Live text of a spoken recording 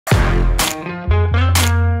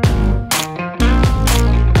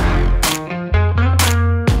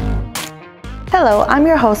Hello, I'm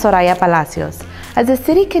your host Soraya Palacios. As the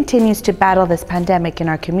city continues to battle this pandemic in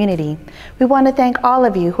our community, we want to thank all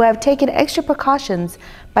of you who have taken extra precautions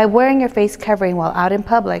by wearing your face covering while out in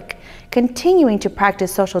public, continuing to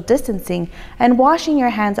practice social distancing, and washing your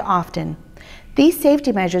hands often. These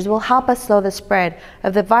safety measures will help us slow the spread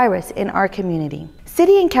of the virus in our community.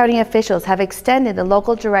 City and county officials have extended the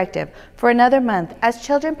local directive for another month as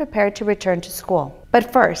children prepare to return to school.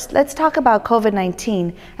 But first, let's talk about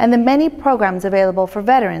COVID-19 and the many programs available for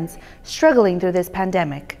veterans struggling through this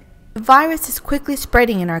pandemic. The virus is quickly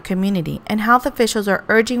spreading in our community, and health officials are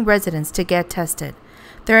urging residents to get tested.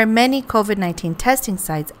 There are many COVID-19 testing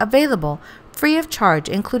sites available free of charge,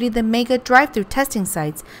 including the mega drive-through testing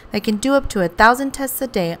sites that can do up to 1,000 tests a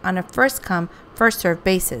day on a first-come, first-served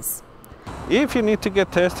basis. If you need to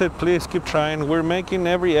get tested, please keep trying. We're making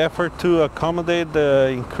every effort to accommodate the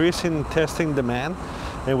increasing testing demand,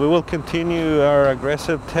 and we will continue our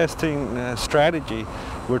aggressive testing strategy.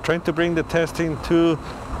 We're trying to bring the testing to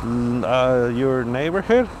your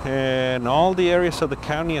neighborhood and all the areas of the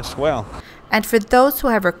county as well. And for those who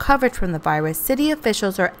have recovered from the virus, city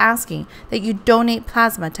officials are asking that you donate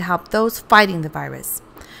plasma to help those fighting the virus.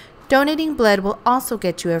 Donating blood will also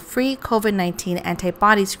get you a free COVID-19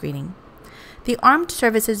 antibody screening. The Armed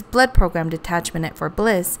Services Blood Program Detachment for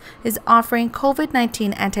Bliss is offering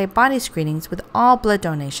COVID-19 antibody screenings with all blood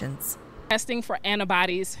donations. Testing for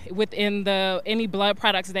antibodies within any blood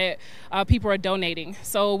products that people are donating.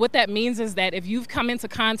 So what that means is that if you've come into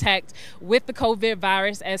contact with the COVID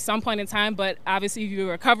virus at some point in time, but obviously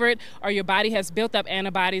you recovered or your body has built up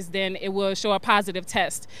antibodies, then it will show a positive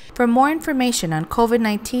test. For more information on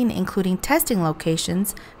COVID-19, including testing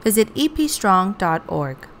locations, visit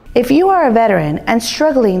epstrong.org. If you are a veteran and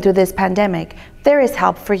struggling through this pandemic, there is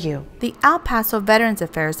help for you. The El Paso Veterans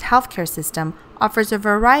Affairs healthcare system offers a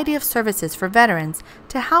variety of services for veterans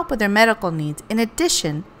to help with their medical needs in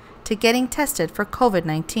addition to getting tested for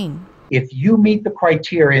COVID-19. If you meet the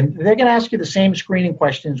criteria, and they're going to ask you the same screening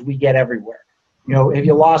questions we get everywhere. You know, have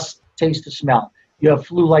you lost taste or smell? You have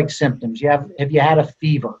flu-like symptoms? Have you had a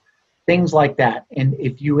fever? Things like that. And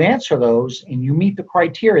if you answer those and you meet the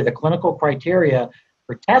criteria, the clinical criteria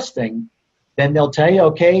for testing, then they'll tell you,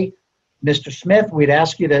 okay, Mr. Smith, we'd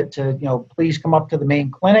ask you to please come up to the main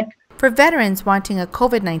clinic. For veterans wanting a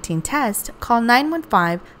COVID-19 test, call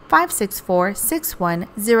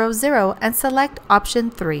 915-564-6100 and select option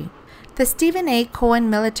 3. The Stephen A. Cohen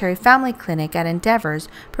Military Family Clinic at Endeavors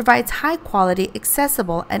provides high-quality,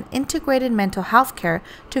 accessible, and integrated mental health care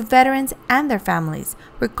to veterans and their families,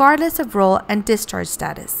 regardless of role and discharge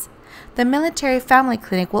status. The Military Family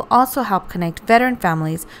Clinic will also help connect veteran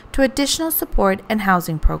families to additional support and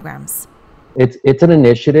housing programs. It's an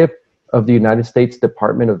initiative of the United States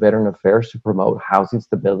Department of Veteran Affairs to promote housing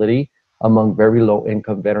stability among very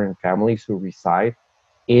low-income veteran families who reside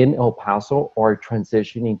in El Paso or are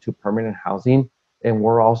transitioning to permanent housing. And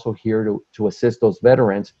we're also here to assist those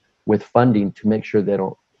veterans with funding to make sure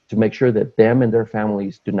that them and their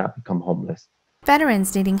families do not become homeless.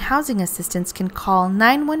 Veterans needing housing assistance can call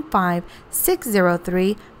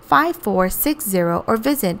 915-603-5460 or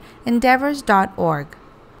visit endeavors.org.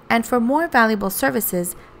 And for more valuable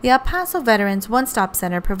services, the El Paso Veterans One-Stop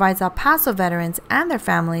Center provides El Paso veterans and their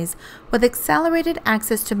families with accelerated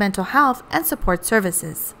access to mental health and support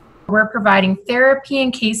services. We're providing therapy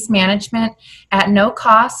and case management at no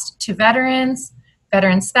cost to veterans,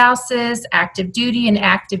 veteran spouses, active duty, and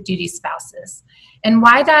active duty spouses. And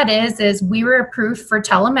why that is we were approved for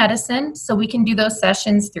telemedicine, so we can do those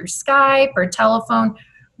sessions through Skype or telephone,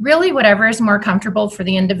 really whatever is more comfortable for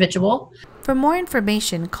the individual. For more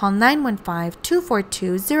information, call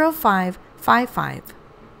 915-242-0555.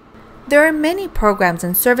 There are many programs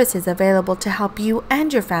and services available to help you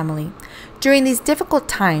and your family. During these difficult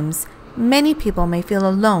times, many people may feel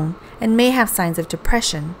alone and may have signs of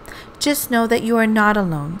depression. Just know that you are not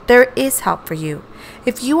alone. There is help for you.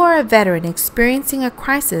 If you are a veteran experiencing a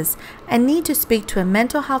crisis and need to speak to a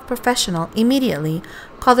mental health professional immediately,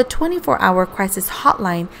 call the 24-hour crisis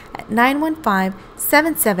hotline at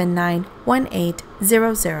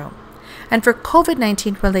 915-779-1800. And for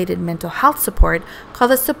COVID-19 related mental health support, call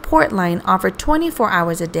the support line offered 24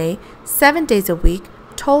 hours a day, 7 days a week,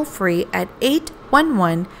 toll free at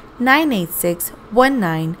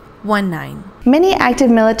 811-986-1919. Many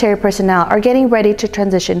active military personnel are getting ready to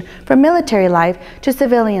transition from military life to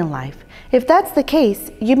civilian life. If that's the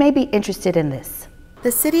case, you may be interested in this.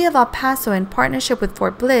 The City of El Paso, in partnership with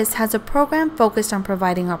Fort Bliss, has a program focused on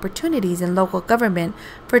providing opportunities in local government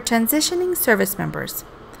for transitioning service members.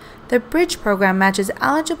 The Bridge program matches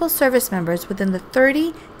eligible service members within the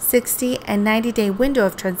 30, 60, and 90-day window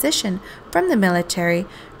of transition from the military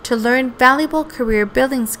to learn valuable career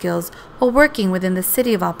building skills while working within the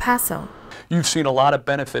city of El Paso. You've seen a lot of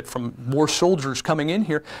benefit from more soldiers coming in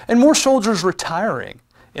here and more soldiers retiring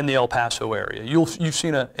in the El Paso area. You've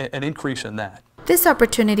seen an increase in that. This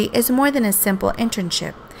opportunity is more than a simple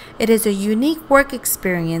internship. It is a unique work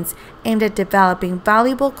experience aimed at developing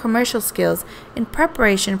valuable commercial skills in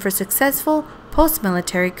preparation for successful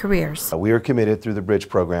post-military careers. We are committed through the Bridge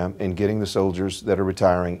program in getting the soldiers that are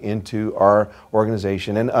retiring into our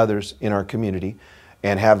organization and others in our community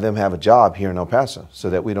and have them have a job here in El Paso so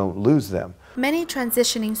that we don't lose them. Many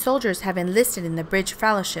transitioning soldiers have enlisted in the Bridge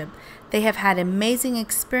Fellowship. They have had amazing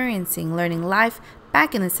experiencing learning life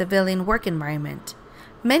back in the civilian work environment.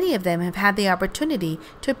 Many of them have had the opportunity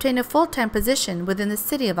to obtain a full-time position within the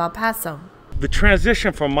city of El Paso. The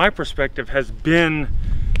transition from my perspective has been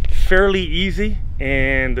fairly easy,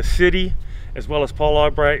 and the city as well as Paul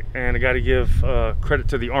Albright, and I got to give credit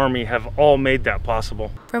to the Army, have all made that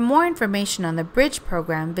possible. For more information on the Bridge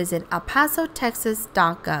program, visit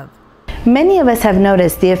elpasotexas.gov. Many of us have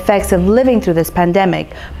noticed the effects of living through this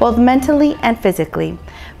pandemic, both mentally and physically.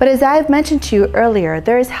 But as I have mentioned to you earlier,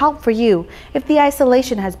 there is help for you if the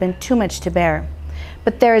isolation has been too much to bear.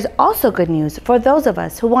 But there is also good news for those of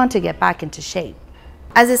us who want to get back into shape.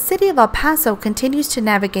 As the city of El Paso continues to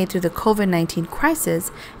navigate through the COVID-19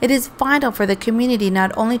 crisis, it is vital for the community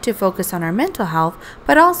not only to focus on our mental health,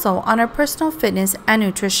 but also on our personal fitness and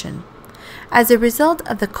nutrition. As a result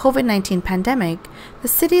of the COVID-19 pandemic, the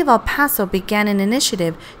city of El Paso began an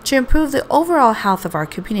initiative to improve the overall health of our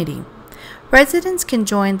community. Residents can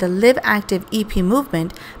join the Live Active EP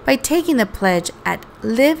movement by taking the pledge at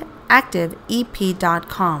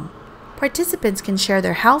liveactiveep.com. Participants can share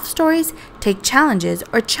their health stories, take challenges,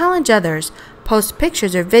 or challenge others, post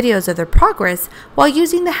pictures or videos of their progress while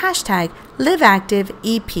using the hashtag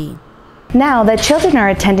LiveActiveEP. Now that children are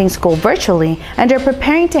attending school virtually and are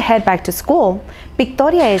preparing to head back to school,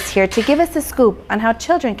 Victoria is here to give us a scoop on how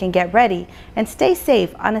children can get ready and stay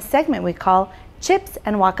safe on a segment we call Chips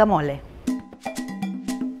and Guacamole.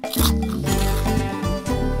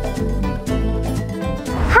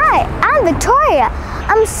 Hi, I'm Victoria.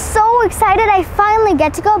 I'm so excited I finally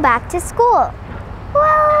get to go back to school.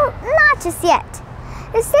 Well, not just yet.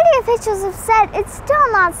 The city officials have said it's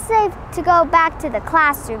still not safe to go back to the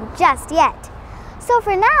classroom just yet. So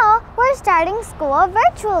for now, we're starting school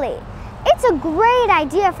virtually. It's a great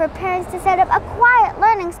idea for parents to set up a quiet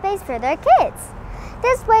learning space for their kids.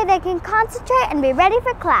 This way they can concentrate and be ready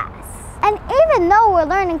for class. And even though we're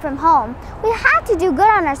learning from home, we have to do good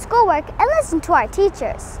on our schoolwork and listen to our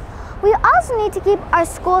teachers. We also need to keep our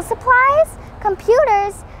school supplies,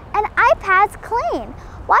 computers, and iPads clean.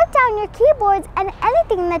 Wipe down your keyboards and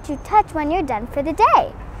anything that you touch when you're done for the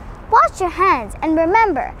day. Wash your hands and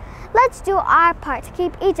remember, let's do our part to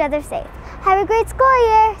keep each other safe. Have a great school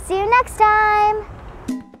year. See you next time.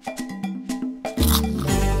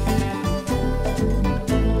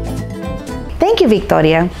 Thank you,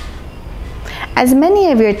 Victoria. As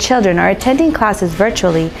many of your children are attending classes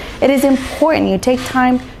virtually, it is important you take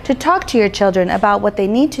time to talk to your children about what they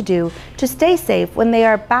need to do to stay safe when they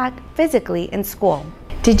are back physically in school.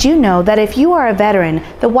 Did you know that if you are a veteran,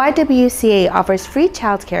 the YWCA offers free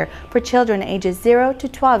childcare for children ages 0 to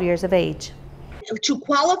 12 years of age? To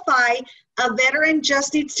qualify, a veteran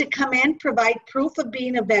just needs to come in, provide proof of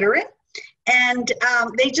being a veteran, and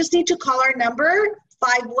they just need to call our number,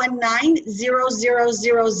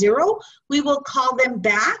 519-0000. We will call them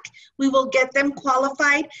back. We will get them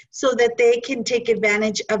qualified so that they can take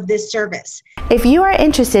advantage of this service. If you are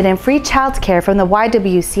interested in free childcare from the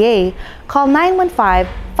YWCA, call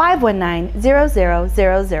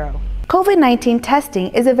 915-519-0000. COVID-19 testing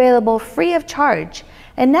is available free of charge,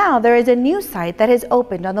 and now there is a new site that has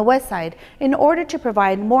opened on the west side in order to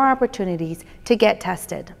provide more opportunities to get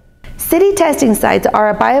tested. City testing sites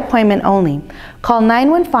are by appointment only. Call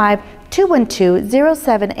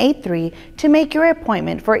 915-212-0783 to make your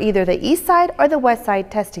appointment for either the east side or the west side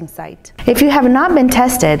testing site. If you have not been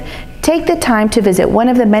tested, take the time to visit one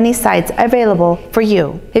of the many sites available for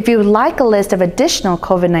you. If you would like a list of additional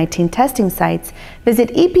COVID-19 testing sites, visit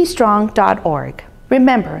epstrong.org.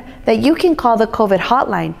 Remember that you can call the COVID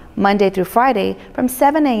hotline Monday through Friday from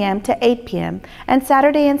 7 a.m. to 8 p.m. and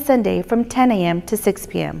Saturday and Sunday from 10 a.m. to 6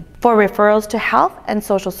 p.m. For referrals to health and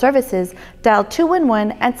social services, dial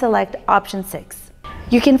 211 and select option 6.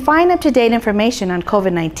 You can find up-to-date information on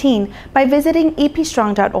COVID-19 by visiting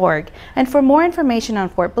epstrong.org, and for more information on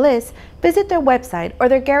Fort Bliss, visit their website or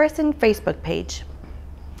their Garrison Facebook page.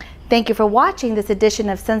 Thank you for watching this edition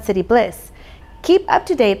of Sun City Bliss. Keep up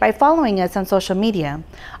to date by following us on social media.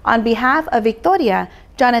 On behalf of Victoria,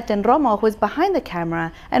 Jonathan Romo, who is behind the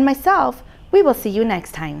camera, and myself, We will see you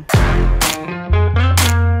next time.